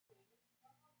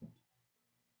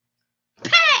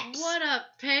peeps? What up,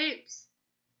 peeps?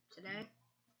 Today,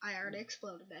 I already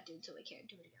exploded that dude, so we can't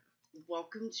do it again.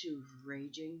 Welcome to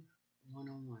Raging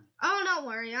 101. Oh, don't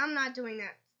worry, I'm not doing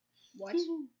that. What?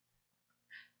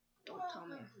 Don't tell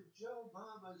me. To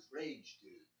JoeMomma's Rage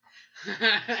Dude.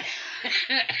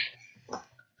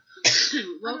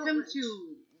 Welcome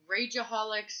to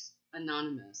Rageaholics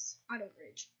Anonymous. I don't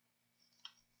rage.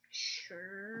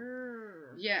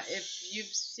 Sure. Yeah, if you've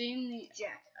seen the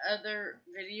Jack. other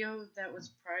video that was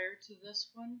prior to this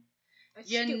one,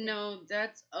 That's you stupid. know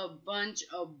that's a bunch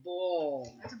of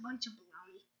bull. That's a bunch of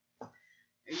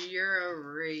baloney. You're a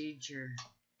rager.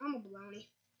 I'm a baloney.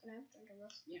 Can I have a drink of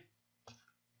this? Yeah.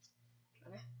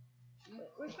 Okay. Wait,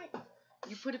 where's my...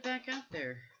 You put it back out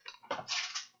there.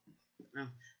 Oh,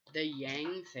 the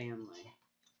Yang family.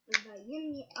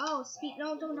 Oh, speed.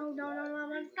 No, stop.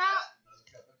 Another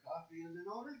cup of coffee is in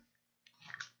order?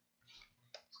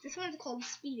 This one's called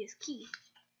Speed is Key.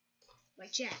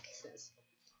 Like Jack says.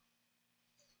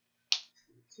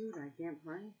 Dude, I can't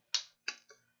play.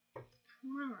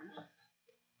 Come on.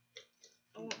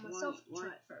 I want myself to try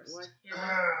it first.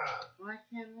 Why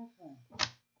can't I play?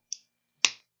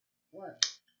 What?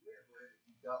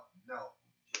 No.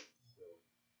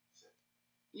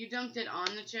 You dumped it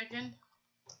on the chicken?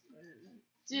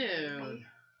 Dude.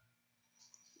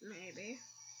 Maybe.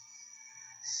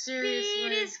 Seriously?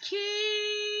 Speed is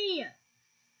key!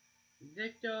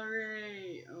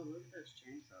 Victory! Oh, look at those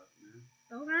chainsaws, man.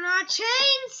 Those are not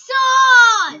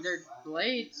chainsaws! They're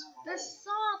blades. They're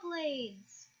saw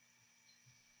blades.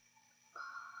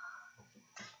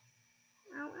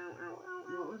 Ow.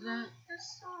 What was that? They're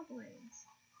saw blades.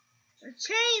 They're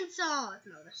chainsaws!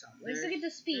 No, they're saw blades. Look at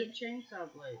the speed. They're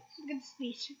chainsaw blades. Look at the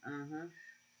speed. Uh-huh.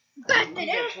 You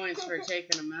get points for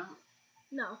taking them out?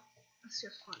 No, it's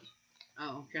just funny.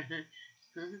 Oh, okay.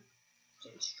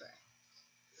 Just try.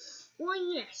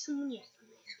 Oh, yes.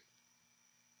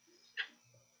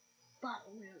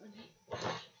 Bottle round.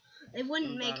 They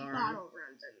wouldn't make Bottle bottle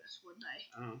rounds in this, would they?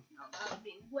 Oh, No, that would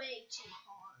be way too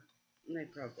hard. they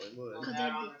probably would. Because that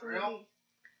they'd on be the grill? 3D.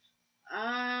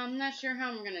 I'm not sure how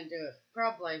I'm gonna do it.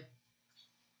 Probably.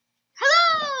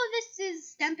 Hello, this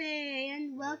is Stempy,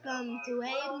 and welcome to a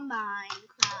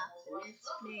Minecraft Let's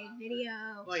Play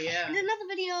video. Well, yeah. And another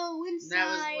video inside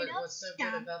That was of what's so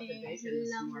good about the bacon Stampy's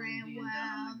this lovely morning being done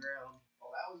on world. the grill.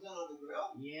 Oh, that was done on the grill?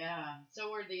 Yeah.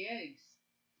 So were the eggs.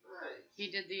 Nice. He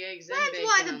did the eggs and That's bacon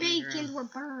why the on bacons grill. were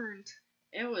burned.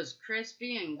 It was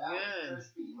crispy and That was good.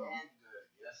 crispy and good.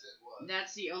 Yes, it was.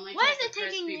 That's the only Why type is it of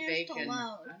taking crispy years to bacon.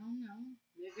 load? I don't know.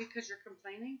 Maybe because you're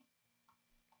complaining.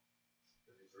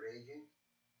 Because it's raging.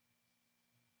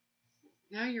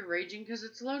 Now you're raging because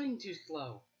it's loading too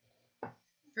slow.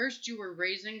 First you were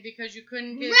raising because you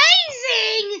couldn't get...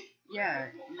 Raising! Yeah,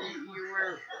 you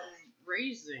were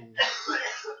raising.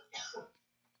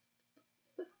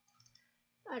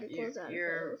 I had to close that.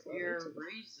 You're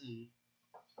raising.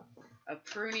 A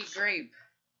pruny grape.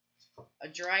 A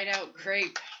dried out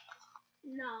grape.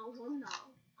 No, I'm not.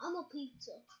 I'm a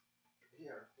pizza.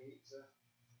 Here, pizza.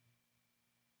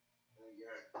 And you're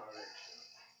an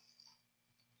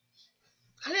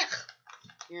orange.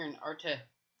 You're an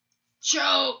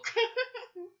artichoke.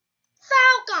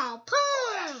 Falcon Oh,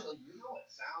 Punch! actually, you know what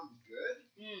sounds good?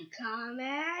 Come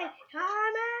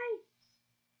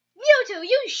Mewtwo,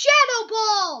 use Shadow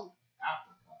Ball!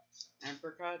 Apricots.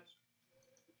 Apricots.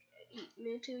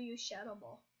 Mewtwo, use Shadow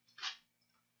Ball.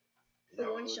 You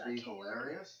know one what shot would be can't.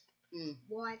 hilarious?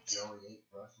 What? You only ate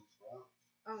Brussels sprouts.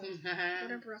 Oh,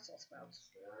 what are Brussels sprouts?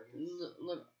 Asparagus.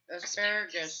 Look,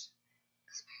 asparagus.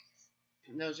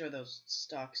 Those are those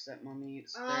stalks that Mommy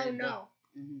eats. Oh, no.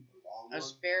 Mm-hmm. The long one.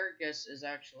 Asparagus is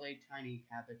actually tiny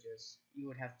cabbages. You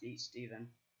would have to eat Steven.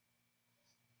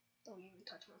 Don't even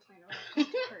touch my plant or I'm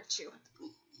going to hurt you.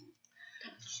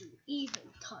 Don't you even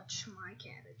touch my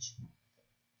cabbage.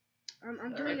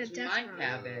 I'm doing a It's death my run.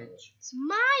 cabbage. It's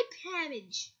my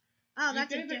cabbage. Oh, You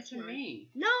that's a gave it death to run. me.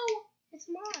 No, it's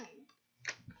mine.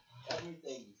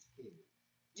 Everything is hidden.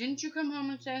 Didn't you come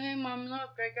home and say, "Hey, Mom,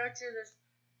 look, I got you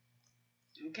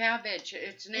this cabbage.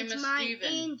 Its name It's is mine Steven."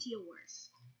 and yours.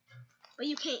 But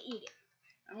you can't eat it.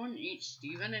 I wouldn't eat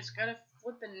Steven. It's got a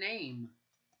flippin' name.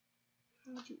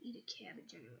 How would you eat a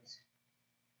cabbage anyways?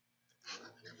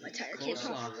 My tire can't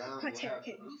Coleslaw. talk. My tire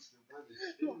can't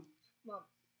talk. Mom.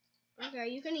 Okay,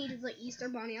 you can eat it like Easter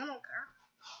Bunny. I don't care.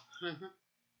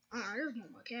 I just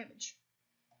want my cabbage.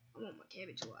 I want my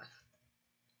cabbage alive.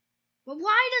 But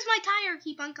why does my tire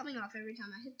keep on coming off every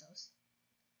time I hit those?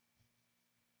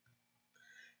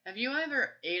 Have you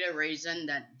ever ate a raisin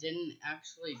that didn't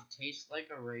actually taste like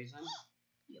a raisin?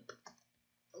 Yep.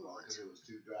 A lot. Because it was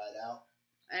too dried out.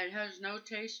 It has no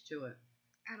taste to it.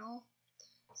 At all.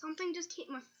 Something just hit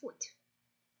my foot.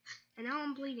 And now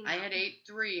I'm bleeding I out. had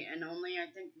 3, and only I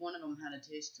think one of them had a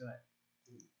taste to it.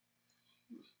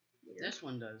 Weird. This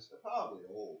one does. They're probably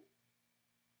old.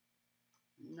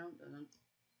 No, it doesn't.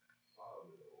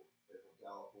 Probably old. They're from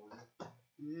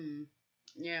California.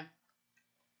 Yeah.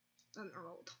 Then they're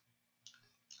old.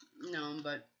 No,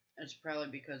 but it's probably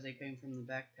because they came from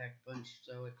the backpack bunch,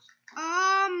 so it's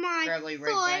Oh, my probably foot.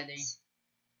 right by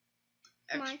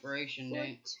the My expiration foot.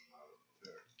 date.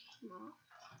 Come on.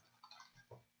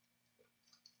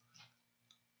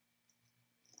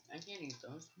 I can't eat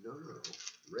those. No.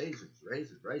 Raisins.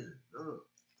 No.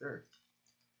 There.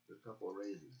 There's a couple of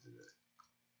raisins in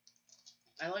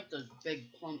there. I like those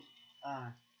big plump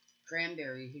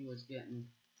cranberry he was getting.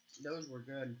 Those were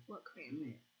good. What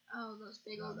cranberry? Oh, those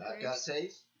big Now old that grapes. got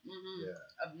taste?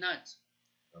 Yeah. Of nuts.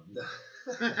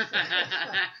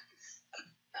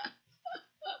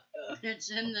 It's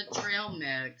in the trail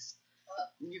mix.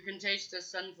 You can taste the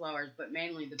sunflowers, but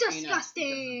mainly the peanuts because of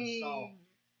the salt. Disgusting.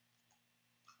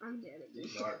 I'm dead again.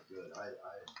 These are good. I enjoy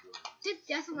them. This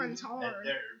death runs hard.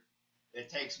 It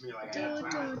takes me like Yeah. half an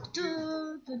hour. Yeah.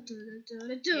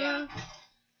 Yeah.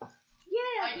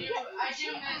 I do miss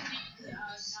these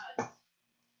nuts.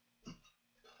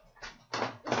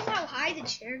 This is how high the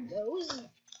chair goes.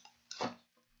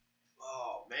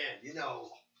 Oh man, you know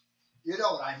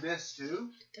what I miss too?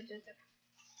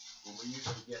 When we used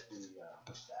to get the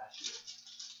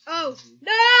pistachios. Oh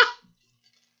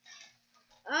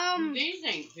no! These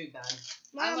ain't too bad.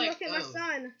 Mom, like look at those. my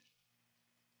son.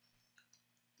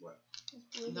 What?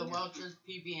 The Welch's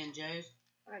PB&J's.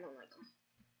 I don't like them.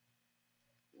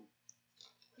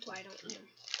 That's why I don't eat them.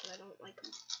 Because I don't like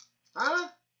them. Huh?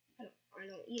 I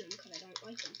don't eat them because I don't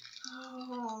like them.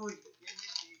 Oh.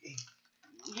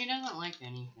 He doesn't like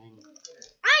anything.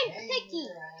 I'm picky.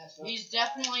 He's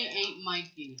definitely ate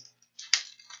Mikey.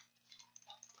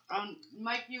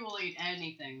 Mikey will eat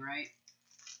anything, right?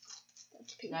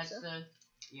 That's pizza. That's the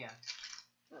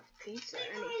That's pizza.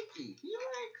 He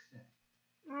likes it.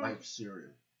 Like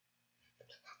cereal.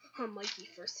 I'm Mikey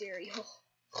for cereal.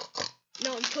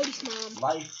 No, I'm Cody's mom.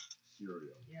 Life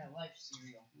cereal. Yeah, life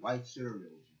cereal. Life cereal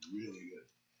is really good.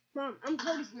 Mom, I'm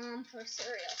Cody's mom for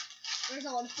cereal. Where's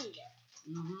all the food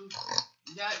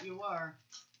at? That you are.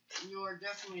 You are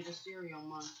definitely the cereal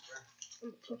monster. I'm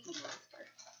a cookie monster.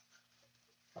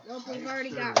 Nope, we've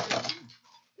already got one.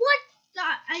 What?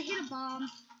 I hit a bomb.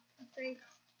 I think.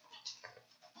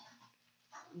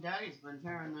 Daddy's been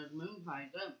tearing those moon pies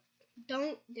up.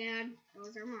 Don't, Dad.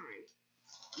 Those are mine.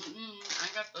 I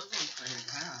got those ones for your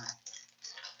dad.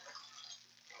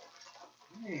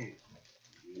 Hey.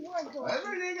 What do I-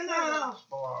 Everything in the house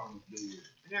belongs to you.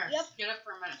 Here, Yep. get up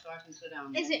for a minute so I can sit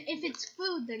down. If it's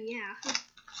food, then yeah.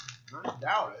 I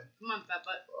doubt it. Come on,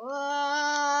 Peppa.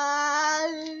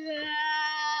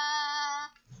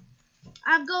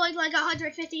 I'm going like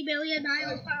 150 million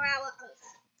miles per hour.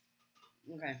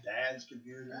 Okay. Dad's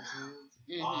computer's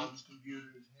his. Mom's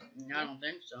computer's his. I don't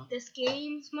think so. This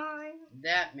game's mine.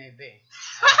 That may be.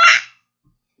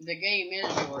 The game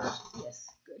is yours. Yes,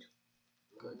 good.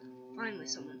 Good. Finally,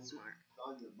 someone smart. It's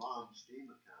on your mom's Steam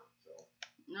account, so.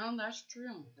 No, that's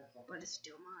true. But it's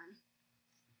still mine.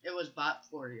 It was bought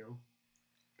for you.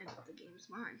 And the game's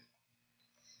mine.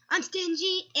 I'm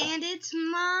stingy and it's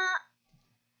mine.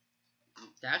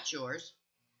 That's yours.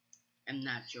 And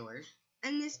that's yours.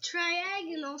 And this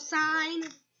triangle sign.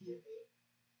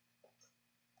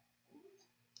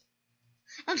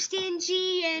 I'm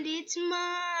stingy and it's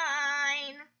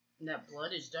mine. That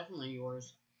blood is definitely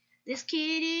yours. This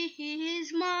kitty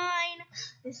is mine.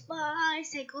 This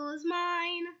bicycle is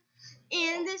mine.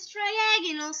 And this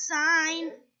triangle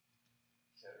sign.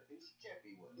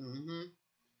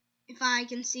 If I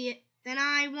can see it, then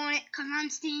I want it, 'cause I'm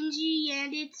stingy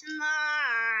and it's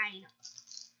mine.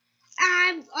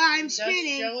 I'm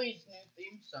spinning. That's Joey's new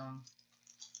theme song.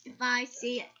 If I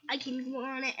see it, I can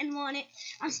want it and want it.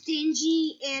 I'm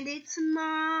stingy and it's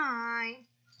mine.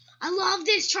 I love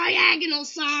this triangle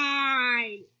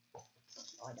sign.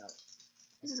 Oh, I don't.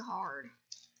 This is hard.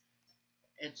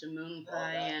 It's a moon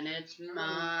pie and it's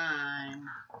mine.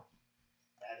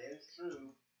 That is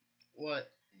true.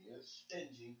 What? He is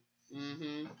stingy.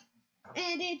 Mm-hmm.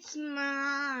 And it's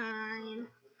mine.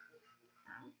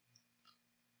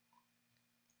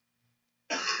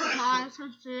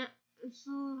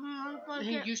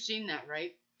 Hey, you've seen that,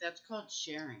 right? That's called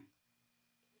sharing.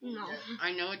 No.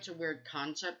 I know it's a weird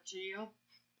concept to you.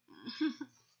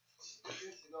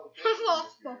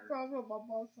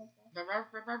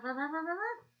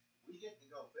 We get to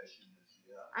go fishing this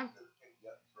year. I'm- I'm gonna take you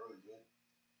up and throw you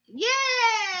in.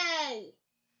 Yay!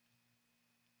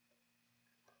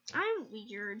 I'm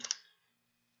weird.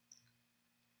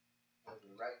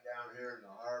 right down here in the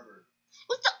harbor.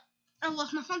 What the? I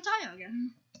lost my front tire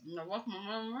again. I lost my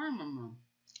mom.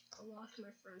 I lost my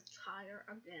front tire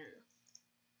again.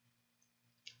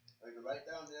 Like right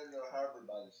down there in the harbor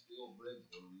by the steel bridge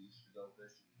where we used to go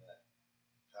fishing that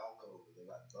Talco where they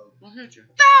got boats. What hit you?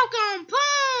 Falcon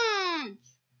Punch!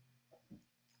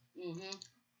 Mm-hmm.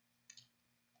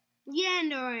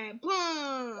 Yandere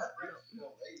Punch! That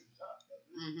still lays up,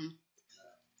 doesn't it? Mm-hmm.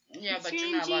 Yeah, but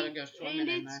you're not allowed to go swimming in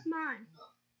there. It's mine.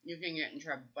 You can get in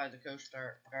trouble by the Coast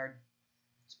Guard,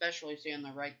 especially seeing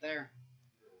they're right there.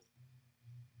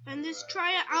 And this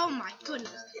trial, oh my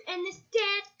goodness. And this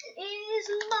debt is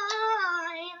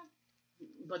mine.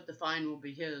 But the fine will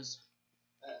be his.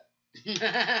 They'll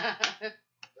come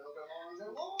on and say,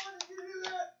 well, what did you do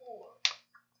that for?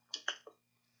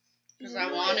 Because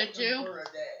I wanted to. For a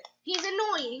day. He's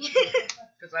annoying.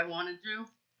 Because I wanted to.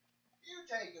 You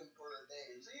take him for a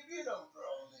day and see if you don't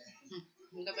throw him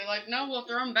in. They'll be like, no, we'll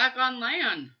throw him back on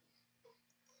land.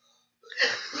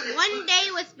 One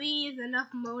day with me is enough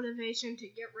motivation to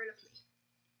get rid of me.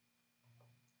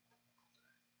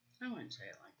 I wouldn't say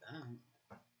it like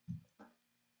that.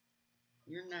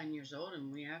 You're 9 years old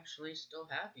and we actually still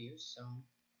have you, so.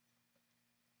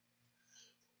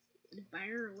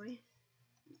 Barely.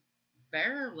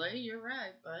 Barely, you're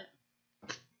right, but.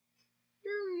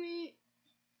 You're me.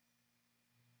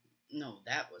 No,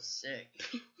 that was sick.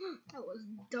 That was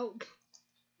dope.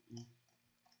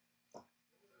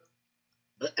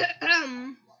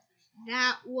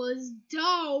 That was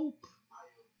dope.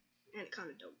 And kind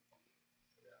of dope.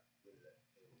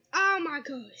 Oh my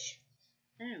gosh.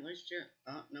 Hey, at least you're.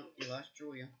 Oh, no, you lost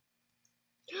Julia.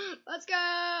 Let's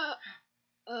go.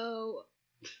 Oh.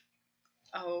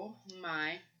 Oh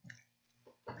my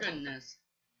goodness.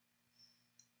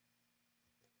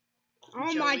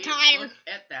 Oh Joey, my tire. Look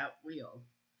at that wheel.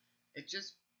 It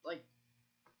just, like,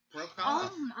 broke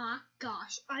off. Oh my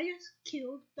gosh. I just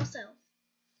killed myself.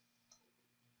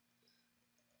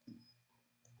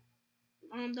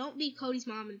 Don't be Cody's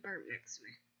mom and burp next to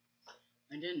me.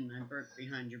 I didn't. I burped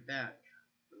behind your back.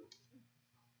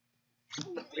 I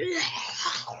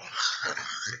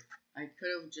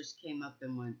could have just came up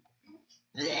and went.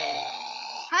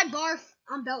 Hi, barf.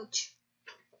 I'm Belch.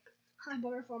 Hi,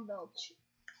 barf. I'm Belch.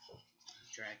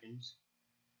 Dragons.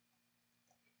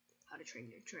 How to Train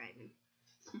Your Dragon.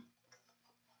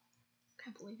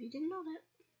 Can't believe you didn't know that.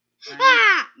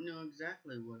 I know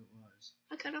exactly what it was.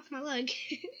 I cut off my leg.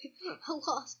 I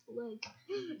lost a leg.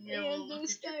 Yeah, well, And look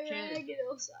this at your kid.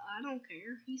 diagonal, so I don't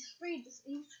care. He's free.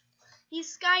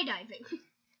 He's skydiving.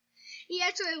 He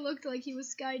actually looked like he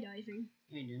was skydiving.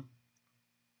 Hey, dude.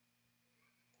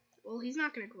 Well, he's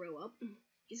not gonna grow up.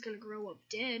 He's gonna grow up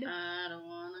dead. I don't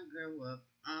want to grow up.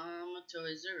 I'm a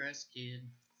Toys R Us kid.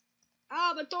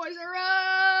 Ah, but Toys R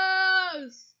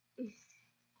Us!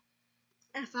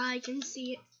 If I can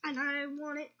see it and I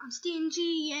want it, I'm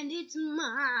stingy and it's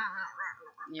mine.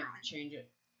 Yeah, change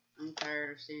it. I'm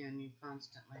tired of seeing you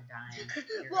constantly dying.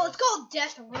 Well, it's called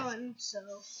Death Run, so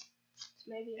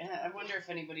maybe. Yeah, I wonder if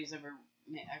anybody's ever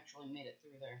actually made it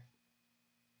through there.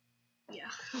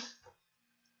 Yeah.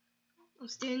 I'm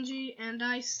stingy and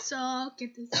I suck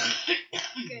at this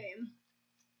game.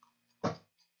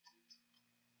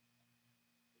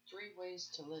 3 ways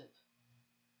to live.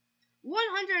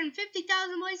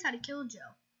 150,000 ways how to kill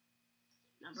Joe.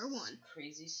 Number 1.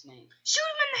 Crazy snake. Shoot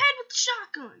him in the head with the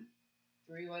shotgun.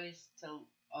 3 ways to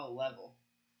level.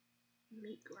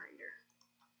 Meat grinder.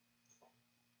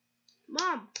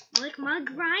 Mom, like my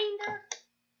grinder?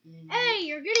 Mm-hmm. Hey,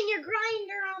 you're getting your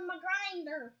grinder on my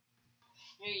grinder.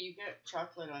 Hey, you got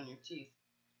chocolate on your teeth.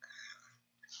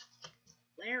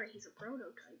 Larry, he's a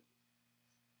prototype.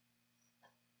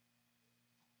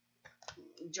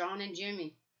 John and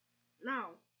Jimmy.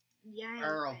 No. Yeah,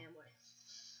 Earl. family.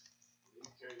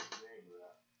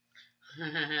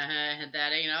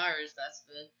 That ain't ours.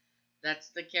 That's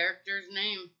the character's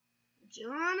name.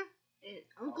 John and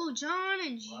Uncle John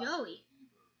and Joey.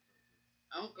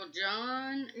 Uncle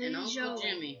John and Uncle Joey.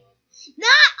 Jimmy.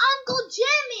 Not Uncle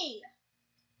Jimmy!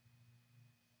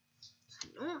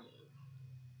 Annoying.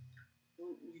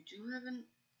 Well, you do have an.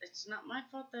 It's not my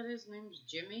fault that his name's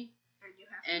Jimmy. And you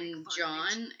have to And make fun John,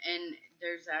 of it. and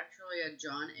there's actually a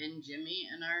John and Jimmy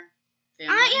in our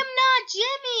family. I am not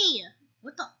Jimmy!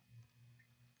 What the?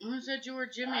 Who said you were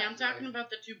Jimmy? I'm talking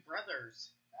about the 2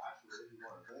 brothers.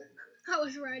 I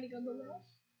was riding on the wall.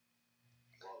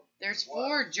 There's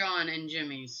 4 John and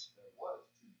Jimmys.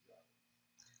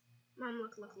 Mom,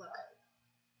 look.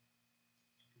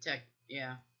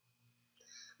 Yeah.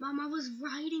 Mom, I was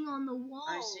riding on the wall.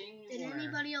 I seen you Did were.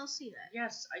 anybody else see that?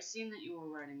 Yes, I seen that you were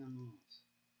riding on the walls.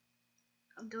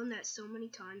 I've done that so many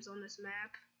times on this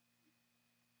map,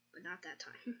 but not that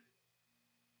time.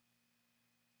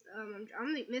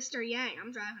 I'm Mr. Yang.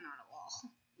 I'm driving on a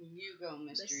wall. You go,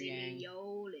 Mr. They see Yang. me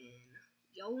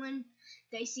yoling.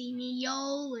 They see me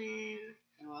yoling.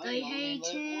 Well, They you only live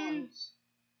hating. once.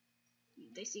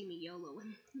 They see me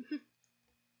YOLOing.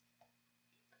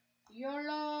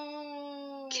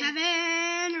 YOLO!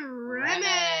 Kevin Ramage.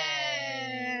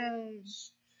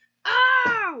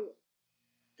 Oh!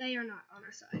 They are not on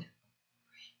our side.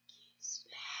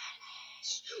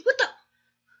 What the?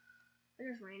 I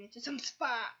just ran into some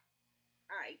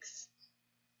spikes.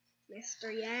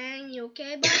 Mr. Yang, you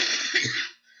okay, buddy?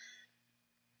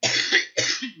 I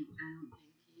don't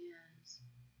think he is.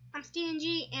 I'm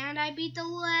stingy and I beat the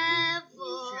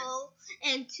level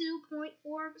in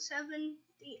 2.478.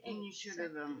 And you should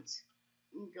have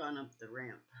gone up the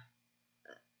ramp.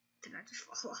 Did I just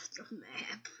fall off the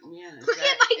map? Yeah. Look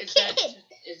at my kid!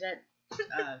 Is that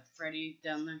Freddy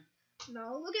down there?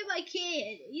 No, look at my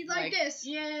kid. He's like this.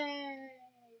 Yay!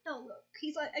 No, look.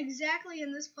 He's like exactly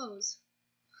in this pose.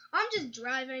 I'm just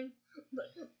driving, but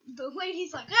the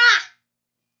lady's like, ah!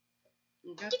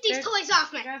 Get these toys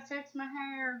off me! I gotta fix my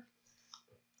hair.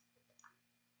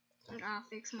 I gotta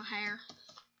fix my hair.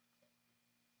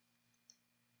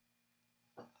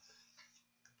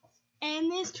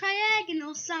 And this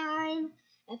triangle sign,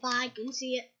 if I can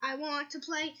see it, I want to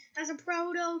play as a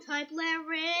prototype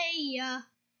Larry.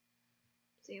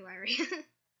 See you, Larry.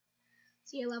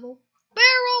 See you, level.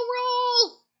 Barrel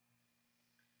roll!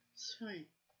 Sweet.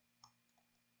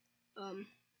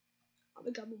 I'll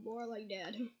become more like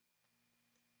Dad.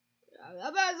 Up.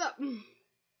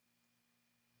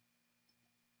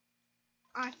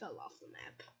 I fell off the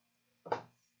map.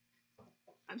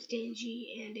 I'm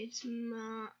stingy and it's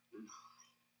my...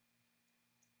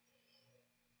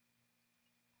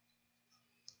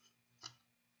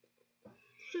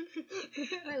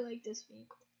 I like this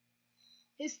vehicle.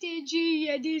 It's stingy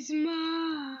and it's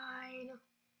mine.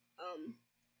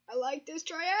 I like this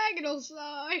triangle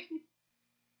sign.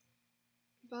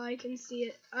 If I can see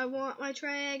it, I want my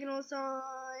triangle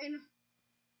sign.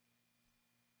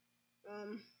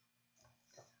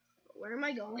 Where am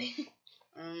I going?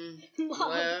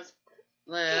 Left. I'm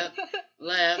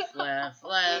 1,000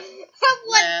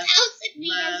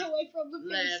 meters away from the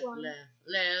finish line.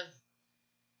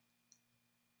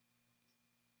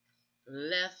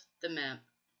 Left the map.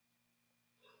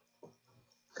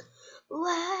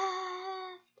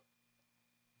 Left.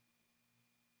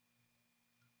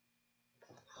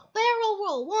 Barrel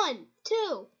roll. 1,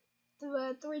 2,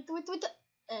 3.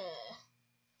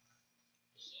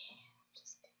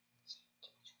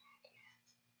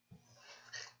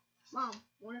 Mom,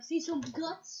 wanna see some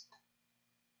guts?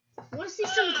 Wanna see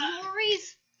some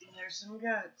glories? There's some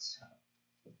guts.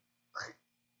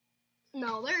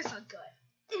 No, there's a gut.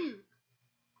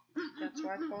 That's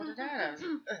why I pulled it out.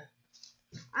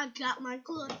 I got my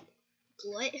glut.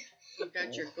 You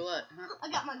got your glut, huh? I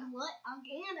got my glut,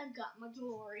 and I got my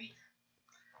glory.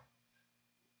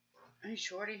 Hey,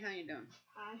 Shorty, how you doing?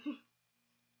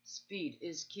 Speed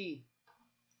is key.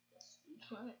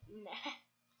 Nah.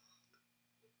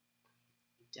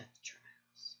 Death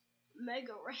trials.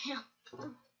 Mega ramp.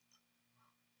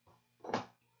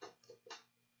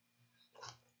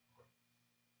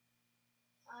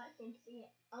 I can see it.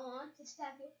 I want to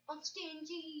stab it. I'm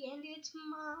stingy and it's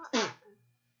mine.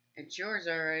 It's yours,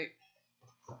 alright.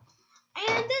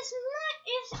 And this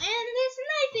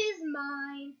knife is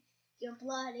mine. Your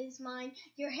blood is mine.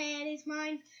 Your head is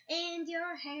mine. And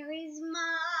your hair is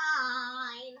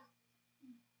mine.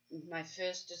 My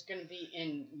fist is gonna be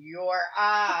in your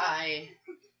eye.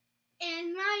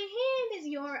 And my hand is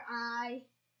your eye.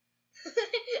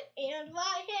 And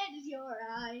my head is your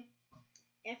eye.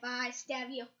 If I stab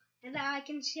you and I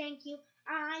can shank you,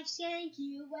 I shank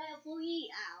you willfully.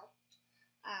 Ow.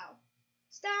 Ow.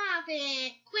 Stop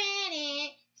it. Quit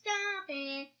it. Stop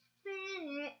it. Quit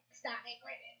it. Stop it.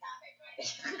 Quit it.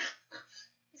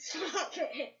 Stop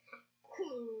it. Quit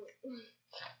it.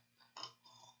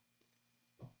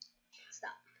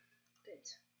 Stop it. Stop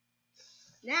it.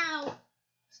 Now,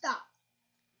 stop.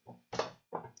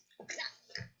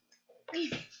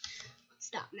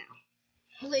 Stop now.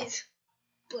 Please.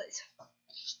 Please.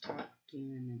 Stop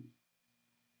doing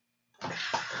Ow.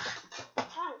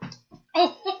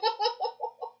 Oh!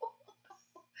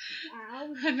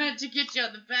 Ow. I meant to get you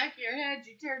on the back of your head.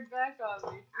 You turned back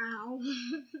on me. Ow.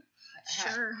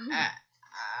 Sure. I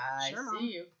Sure, see Mom.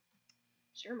 you.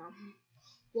 Sure, Mom.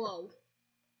 Whoa.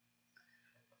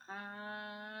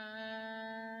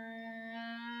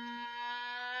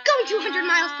 Going 200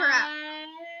 miles per hour.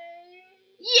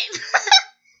 Yeah.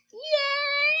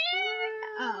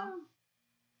 Yeah.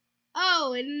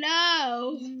 no and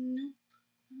no.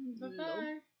 Nope. Bye-bye.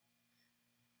 Nope.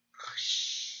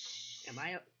 Am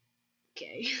I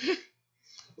okay?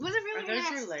 Was it really Are those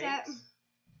an your legs? accident?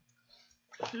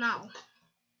 No.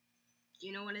 Do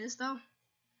you know what it is though?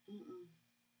 Mm-mm.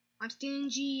 I'm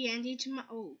stingy and into my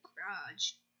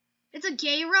garage. It's a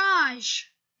garage.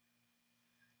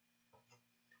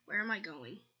 Where am I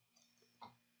going?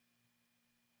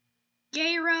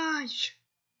 Garage.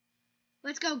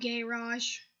 Let's go,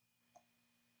 garage.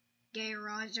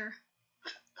 Garager.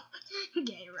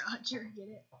 Garager, get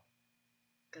it?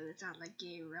 Because it sounds like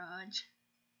garage.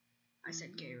 I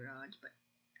said garage, but...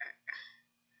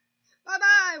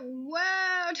 Bye-bye,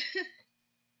 world!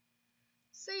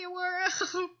 See you,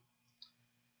 world!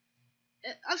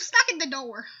 I'm stuck in the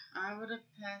door. I would have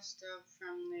passed out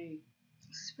from the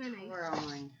Spinning.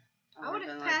 whirling. I would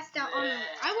have passed out on the...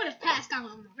 I would have passed out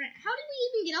on the ramp. How did we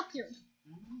even get up here?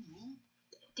 Mm-hmm.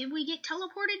 Did we get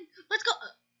teleported? Let's go.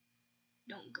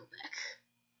 Don't go back.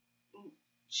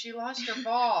 She lost her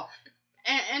ball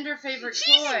and her favorite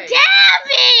She's toy.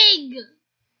 dabbing!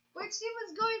 When she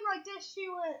was going like this, she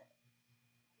went...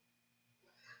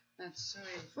 That's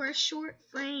sweet. For a short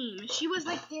frame. She was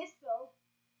like this, though.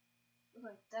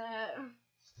 Like that.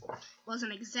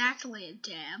 Wasn't exactly a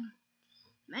dab.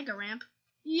 Mega ramp.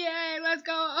 Yay, let's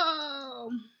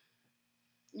go!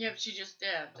 Yep, she just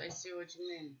dabbed. I see what you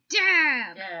mean.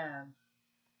 Dab! Dab.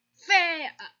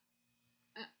 Fair!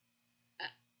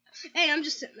 Hey, I'm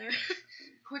just sitting there.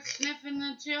 Quit sniffing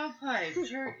the tailpipe. You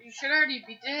should already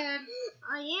be dead.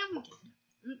 I am dead.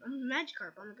 I'm a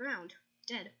Magikarp on the ground.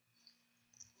 Dead.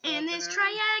 And this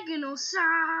Flopping around. triangle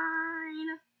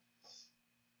sign.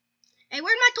 Hey,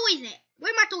 where's my toys at?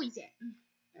 Where my toys at?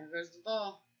 There goes the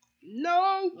ball.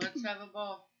 No! Let's have a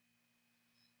ball.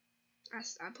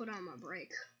 I put on my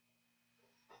brake.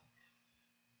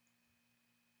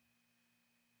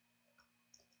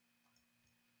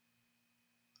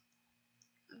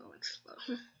 I'm going slow.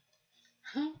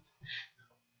 Huh?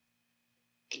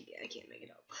 I can't make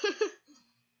it up.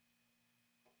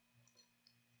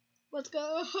 Let's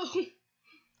go.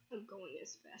 I'm going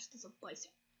as fast as a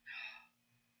bicycle.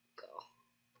 Go.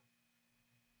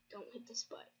 Don't hit the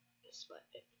spot.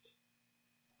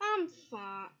 I'm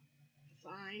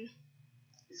fine.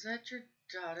 Is that your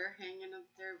daughter hanging up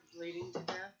there bleeding to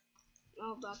death?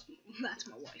 Oh, that's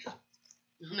my wife.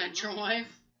 Isn't that your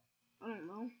wife? I don't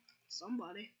know.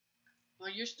 Somebody. Well,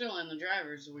 you're still in the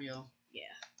driver's wheel.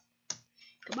 Yeah.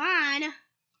 Come on.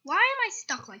 Why am I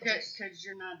stuck like this? Because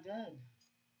you're not dead.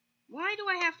 Why do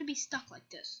I have to be stuck like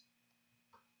this?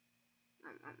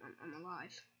 I'm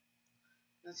alive.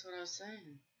 That's what I was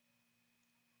saying.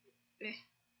 Eh.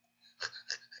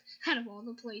 Out of all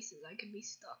the places I could be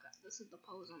stuck, this is the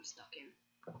pose I'm stuck in.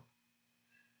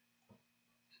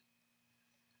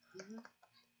 Mm-hmm.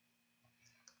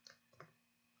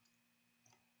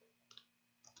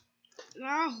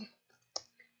 No,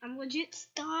 I'm legit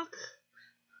stuck.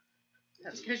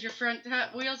 That's because your front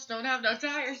wheels don't have no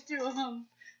tires to them.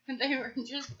 And they were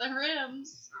just the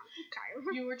rims.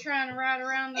 Okay. You were trying to ride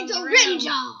around on It's the a rim. rim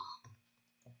job!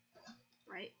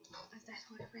 Right? That's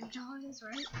what a rim job is,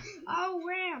 right? Oh,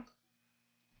 ramp!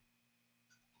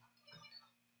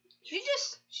 She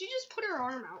just put her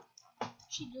arm out.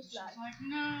 She's like,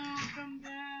 no, come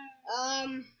back.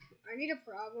 I need a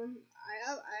problem.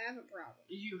 I have a problem.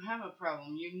 You have a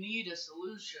problem. You need a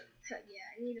solution. Yeah,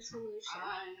 I need a solution.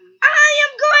 I'm I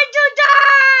am going to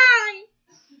die!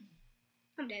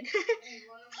 I'm dead.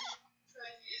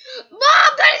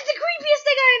 Mom, that is the creepiest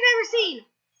thing I have ever seen!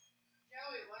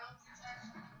 Joey, why don't you check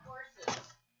some horses?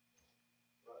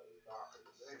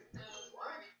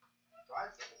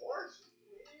 Drive some horses?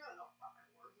 We ain't got no fucking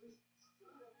horses.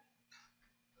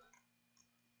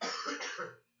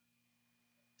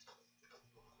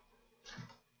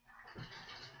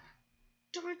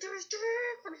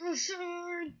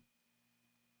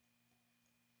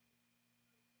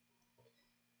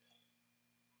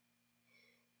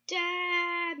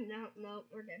 Dad! No,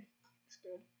 we're dead. It's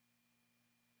good.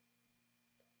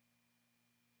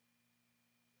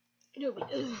 It'll be.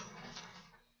 Ugh.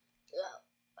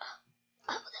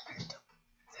 Oh, that hurt.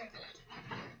 Very bad.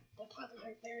 That probably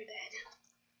hurt very bad.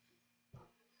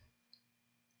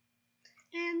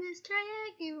 And this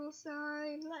triangle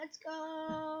sign. Let's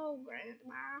go,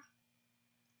 Grandma.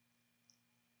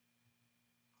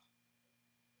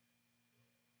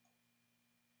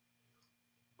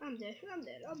 I'm dead.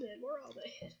 We're all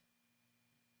dead.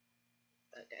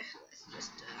 Okay, let's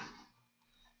just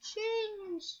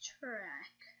change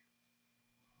track.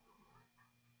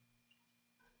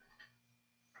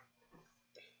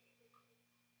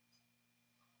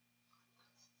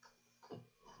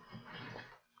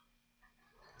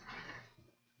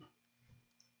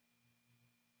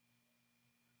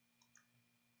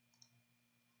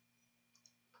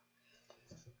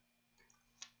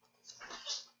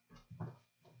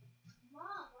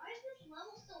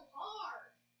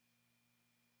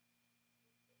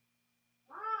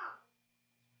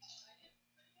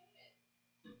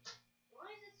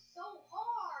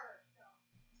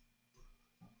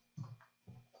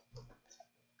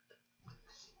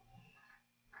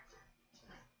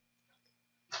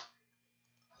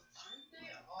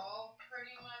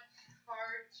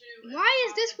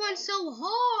 one so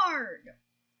hard?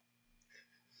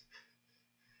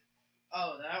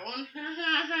 Oh, that one?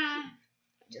 I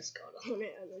just got on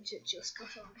it. I legit just got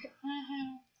on it.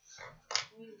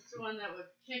 It's the one that was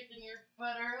kicking your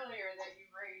butt earlier that you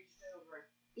raged over.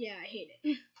 Yeah, I hate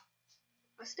it.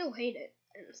 I still hate it,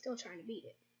 and I'm still trying to beat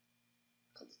it.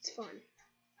 Because it's fun.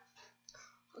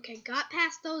 Okay, got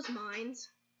past those mines.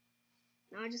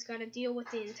 Now I just gotta deal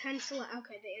with the intense lag.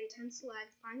 Okay, the intense lag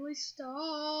finally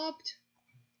stopped.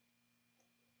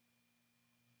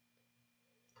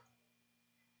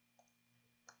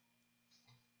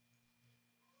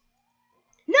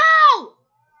 No!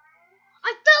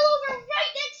 I fell over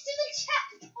right next to the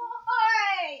checkpoint!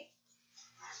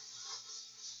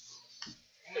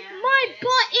 My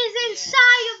butt is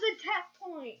inside of the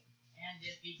checkpoint! And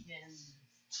it begins.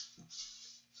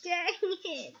 Dang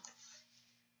it.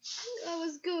 That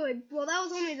was good. Well, that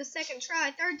was only the second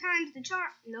try. Third time's the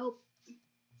charm. Nope.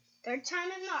 Third time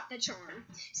is not the charm.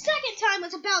 Second time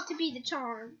was about to be the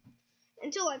charm.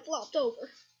 Until I flopped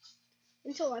over.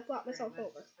 Until I flopped myself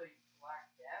over. So you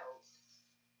blacked out.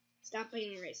 Stop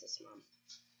being racist, Mom.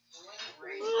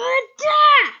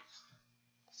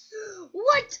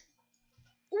 What?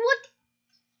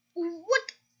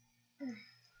 What?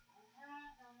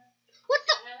 What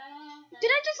the? Did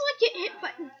I just like get hit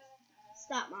by...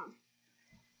 Stop, Mom.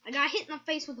 I got hit in the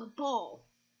face with a ball.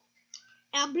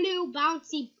 A blue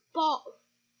bouncy ball.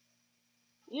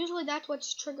 Usually that's what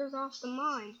triggers off the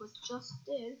mines, which just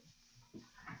did.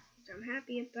 Which I'm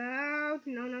happy about.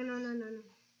 No.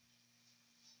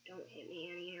 Don't hit me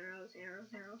any arrows.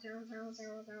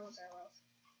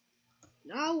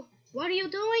 No. What are you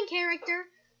doing, character?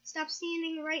 Stop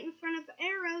standing right in front of the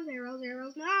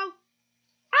arrows. No.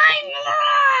 I'm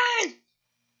not!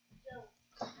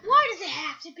 Why does it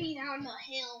have to be down the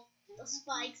hill? The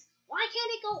spikes. Why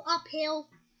can't it go uphill?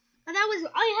 And I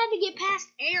had to get past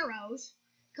arrows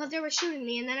because they were shooting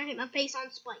me, and then I hit my face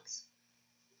on spikes.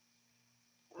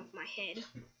 Off my head,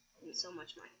 and so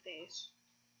much my face.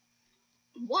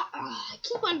 What? I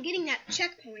keep on getting that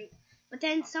checkpoint, but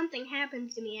then something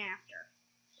happens to me after.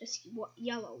 This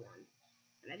yellow one,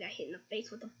 and I got hit in the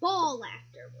face with a ball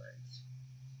afterwards.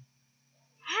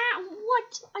 How?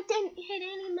 What? I didn't hit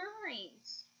any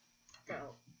mines.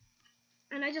 So,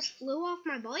 and I just flew off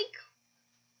my bike.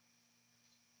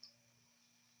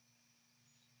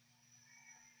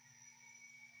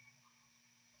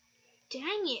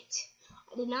 Dang it!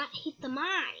 I did not hit the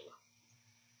mine.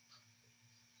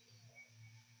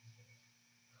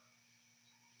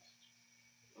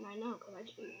 And I know, because I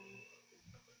didn't.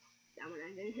 That one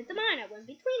I didn't hit the mine. I went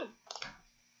between them.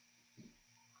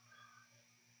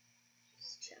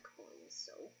 This checkpoint is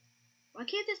so... Why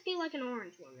can't this be like an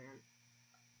orange one, man?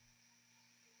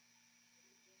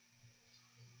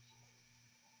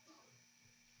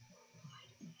 Why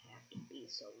does it have to be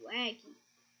so laggy?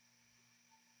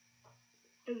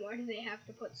 And why do they have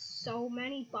to put so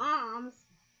many bombs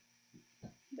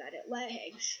that it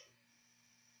lags?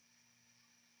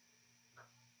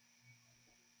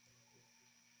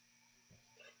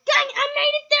 Dang, I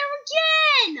made it there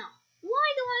again!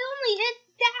 Why do I only hit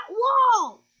that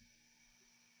wall?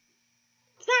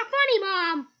 It's not funny,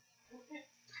 Mom.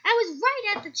 I was right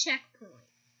at the checkpoint.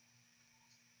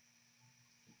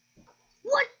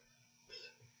 What?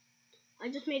 I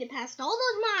just made it past all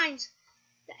those mines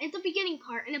at the beginning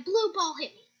part, and a blue ball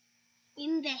hit me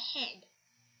in the head.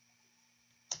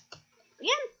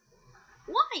 Again?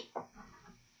 Why?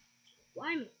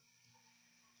 Why me?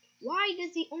 Why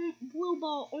does the blue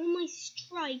ball only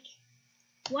strike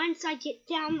once I get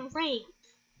down the ramp?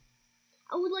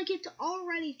 I would like it to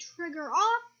already trigger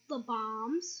off the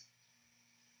bombs.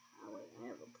 Oh, wait, I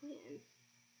have a plan.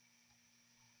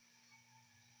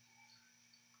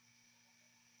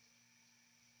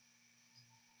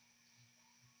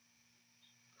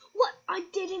 What? I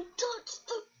didn't touch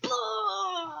the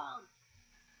bomb!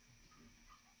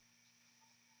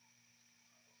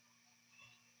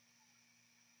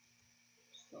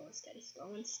 Slow and steady,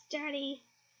 slow and steady.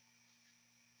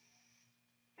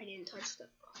 I didn't touch the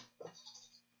bomb.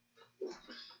 What?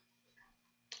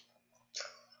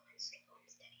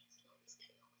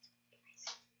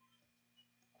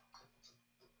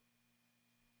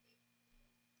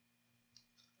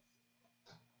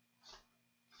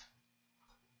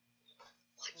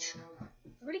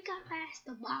 I already got past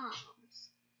the bombs.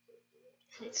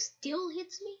 And it still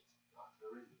hits me?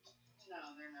 No,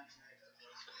 they're not right.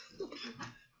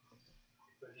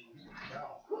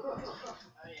 Oh,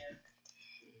 yeah.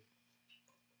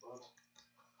 Oh,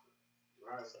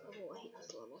 I hate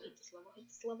this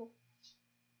level.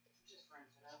 Just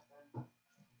rinse it out then.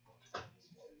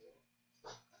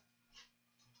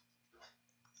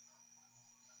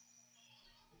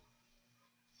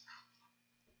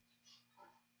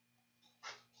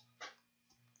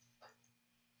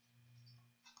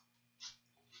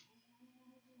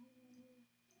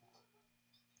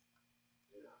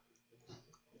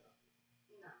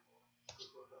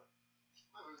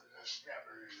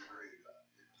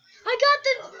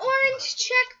 orange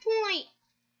checkpoint.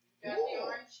 Got the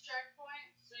orange checkpoint,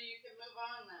 so you can move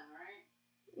on then, right?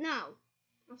 No,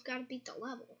 I've got to beat the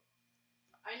level.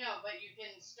 I know, but you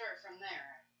can start from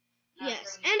there.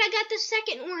 Yes, and I got the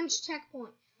second orange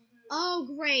checkpoint. Oh,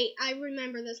 great. I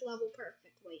remember this level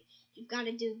perfectly. You've got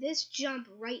to do this jump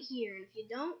right here, and if you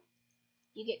don't,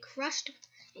 you get crushed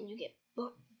and you get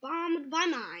bombed by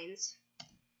mines.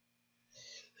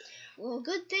 Well,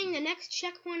 good thing the next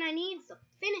checkpoint I need is the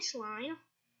finish line.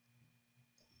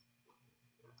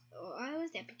 Oh, I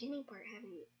was that beginning part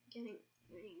getting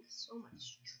so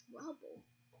much trouble.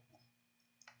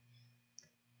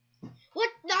 What?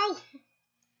 No!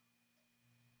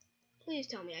 Please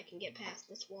tell me I can get past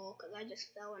this wall, because I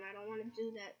just fell and I don't want to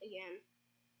do that again.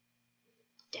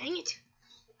 Dang it.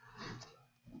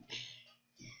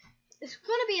 It's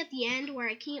going to be at the end where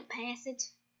I can't pass it.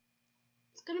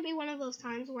 It's going to be one of those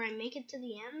times where I make it to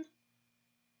the end,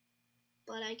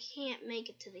 but I can't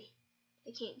get to the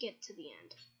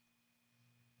end.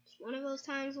 It's one of those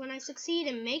times when I succeed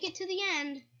and make it to the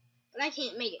end, but I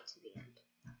can't make it to the end.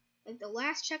 Like the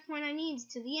last checkpoint I need is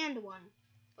to the end one,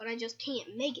 but I just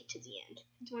can't make it to the end.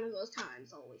 It's one of those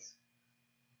times always.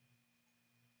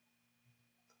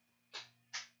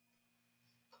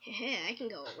 Heh, I can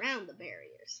go around the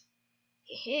barriers.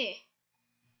 Heh.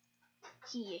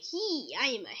 Hee, I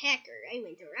am a hacker. I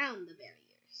went around the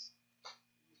barriers.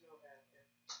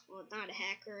 Well, not a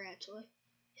hacker, actually.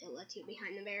 He'll let you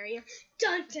behind the barrier.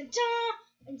 Dun dun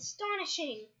dun!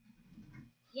 Astonishing!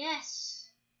 Yes!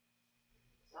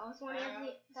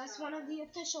 That's one of the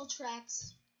official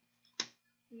tracks.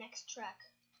 Next track.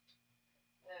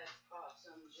 That's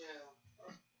awesome,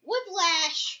 Joe.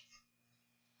 Whiplash!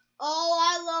 Oh,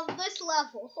 I love this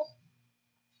level.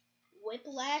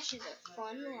 Whiplash is a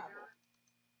fun level.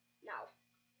 Now,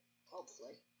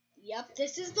 hopefully. Yep,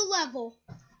 this is the level.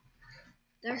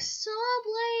 There's saw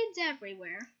blades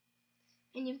everywhere.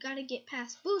 And you've got to get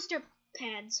past booster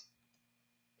pads.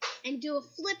 And do a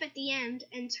flip at the end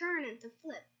and turn at the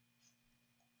flip.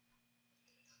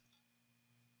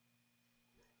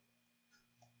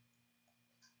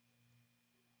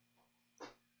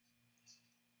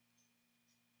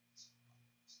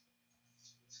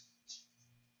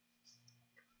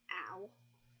 Ow.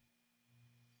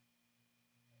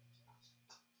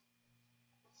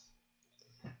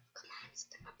 Come on,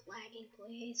 stop lagging,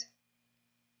 please.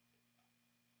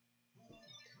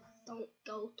 Don't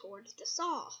go towards the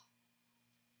saw.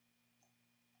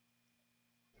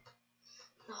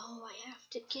 No, I have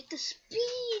to get the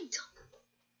speed.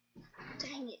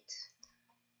 Dang it.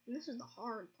 And this is the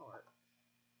hard part.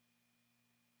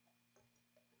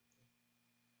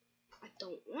 I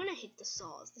don't want to hit the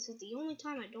saws. This is the only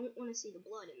time I don't want to see the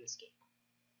blood in this game.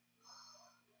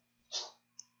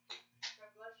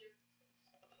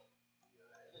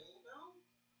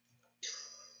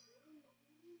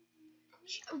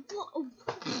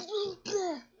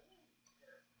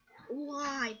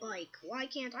 Why, Bike? Why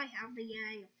can't I have the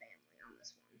Yang family on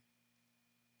this one?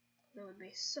 That would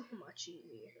be so much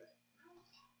easier.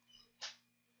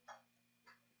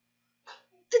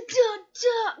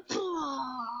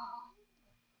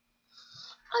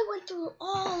 I went through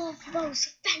all of those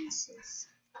fences.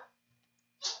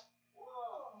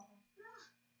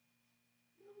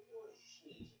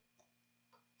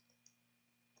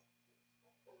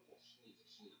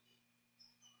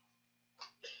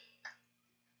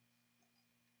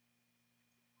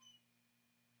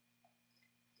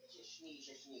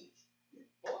 Sneeze.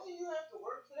 Both of you have to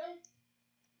work today?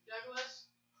 Douglas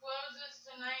closes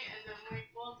tonight, and then we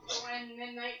both go in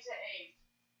midnight to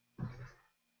 8.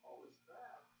 Holy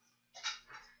crap.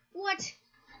 What?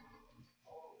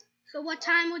 So what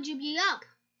time would you be up?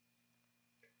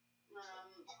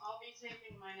 I'll be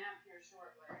taking my nap here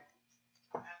shortly,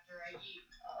 after I eat.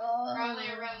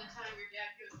 Probably around the time your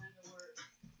dad goes into work.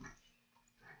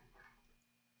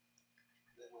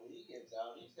 Then when he gets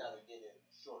out, he's got to get in a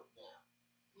short nap.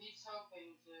 He's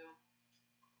hoping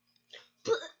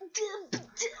to.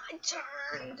 I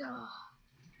turned.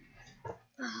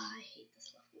 I hate this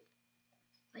level.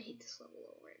 I hate this level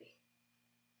already.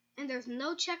 And there's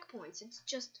no checkpoints. It's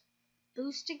just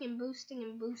boosting and boosting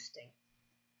and boosting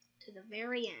to the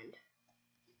very end.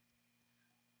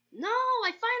 No,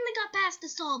 I finally got past the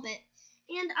saw bit,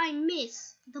 and I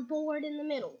miss the board in the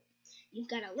middle. You've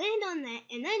got to land on that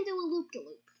and then do a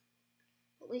loop-de-loop.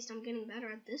 At least I'm getting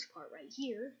better at this part right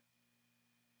here.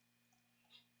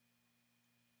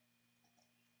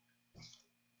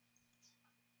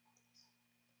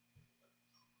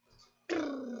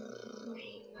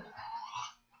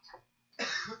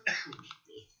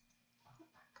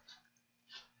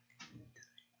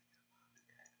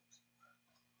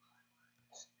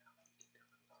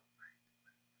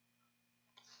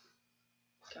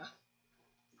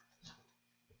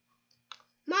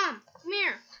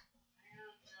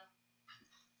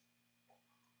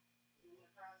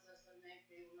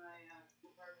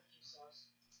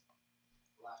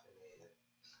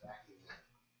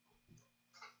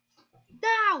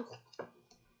 No!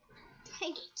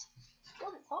 Dang it.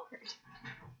 That was hard.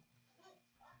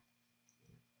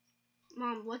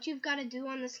 Mom, what you've got to do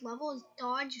on this level is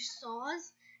dodge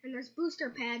saws, and there's booster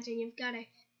pads, and you've got to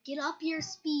get up your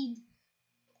speed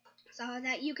so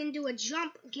that you can do a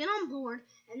jump, get on board,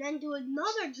 and then do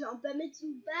another jump that makes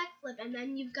you backflip, and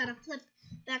then you've got to flip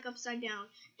back upside down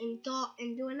and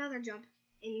do another jump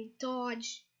and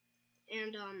dodge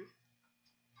and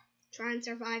try and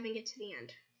survive and get to the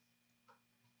end.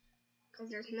 Because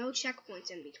there's no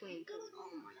checkpoints in between. Because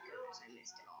oh my goodness, I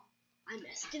messed it all. I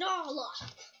messed it all up.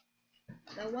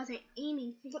 That wasn't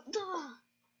aiming.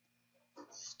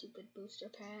 Stupid booster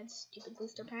pads. Stupid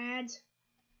booster pads.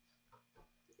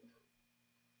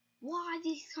 Why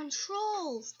these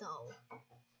controls, though?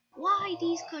 Why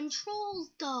these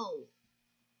controls, though?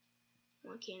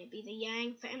 Why can't it be the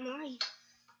Yang family?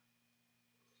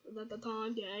 At the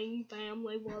time, the Yang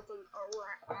family wasn't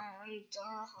around. I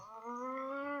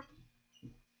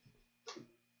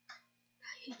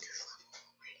hate this level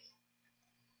already.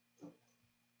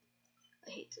 I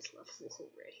hate this level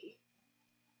already.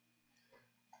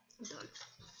 I'm done.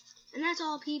 And that's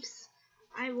all, peeps.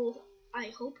 I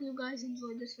hope you guys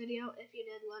enjoyed this video. If you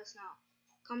did, let us know.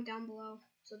 Comment down below.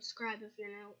 Subscribe if you're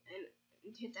new.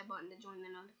 And hit that button to join the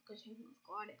notification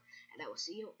squad. And I will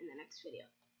see you in the next video.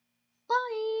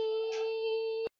 Bye!